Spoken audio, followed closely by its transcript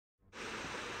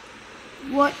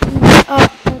What is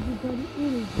up, everybody?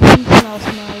 It is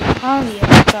me, on the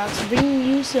Xbox, bringing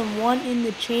you some In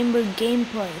The Chamber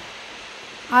gameplay.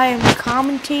 I am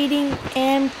commentating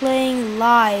and playing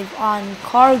live on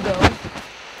Cargo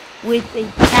with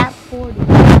a Cat 40. I'm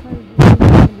In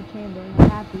The Chamber, and I'm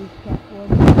happy with Cat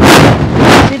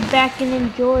 40. Sit back and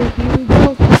enjoy. Here we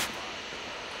go.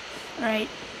 Alright,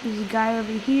 there's a guy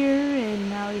over here, and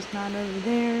now he's not over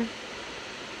there.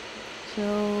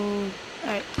 So,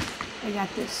 alright, I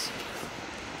got this.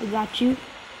 I got you.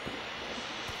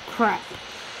 Crap.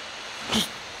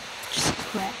 Just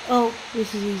crap. Oh,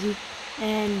 this is easy.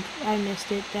 And I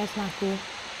missed it. That's not cool.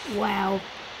 Wow.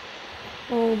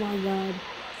 Oh my god.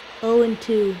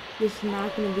 0-2. This is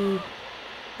not going to be...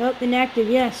 Oh, inactive,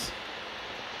 yes.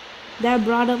 That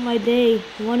brought up my day.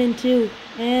 1-2.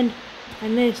 And I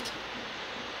missed.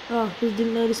 Oh, he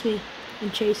didn't notice me. I'm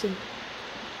chasing.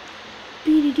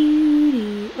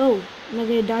 Oh, am I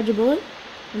gonna dodge a bullet?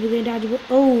 Am I gonna dodge a bullet?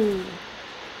 Oh,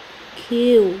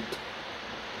 killed.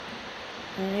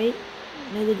 Alright,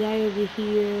 another guy over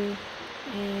here,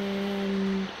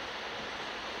 and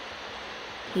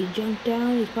he jumped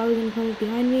down. He's probably gonna come up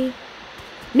behind me.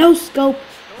 No scope.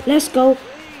 Let's go.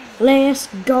 Let's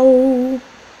go.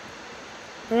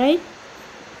 Alright,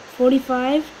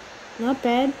 45. Not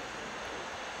bad.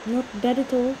 Not bad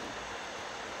at all.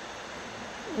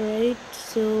 Alright,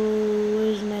 so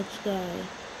where's the next guy?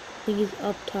 I think he's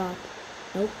up top.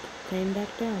 Nope, came back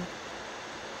down.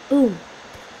 Boom!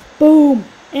 Boom!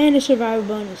 And a survivor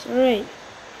bonus. Alright.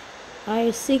 I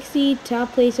have 60,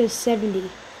 top place is 70.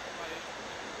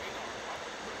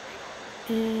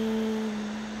 And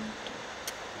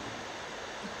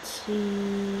let's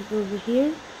see, over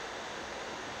here?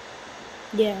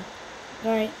 Yeah.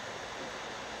 Alright.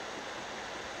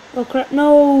 Oh crap,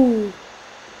 no!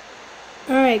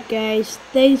 Alright guys,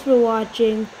 thanks for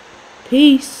watching.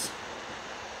 Peace.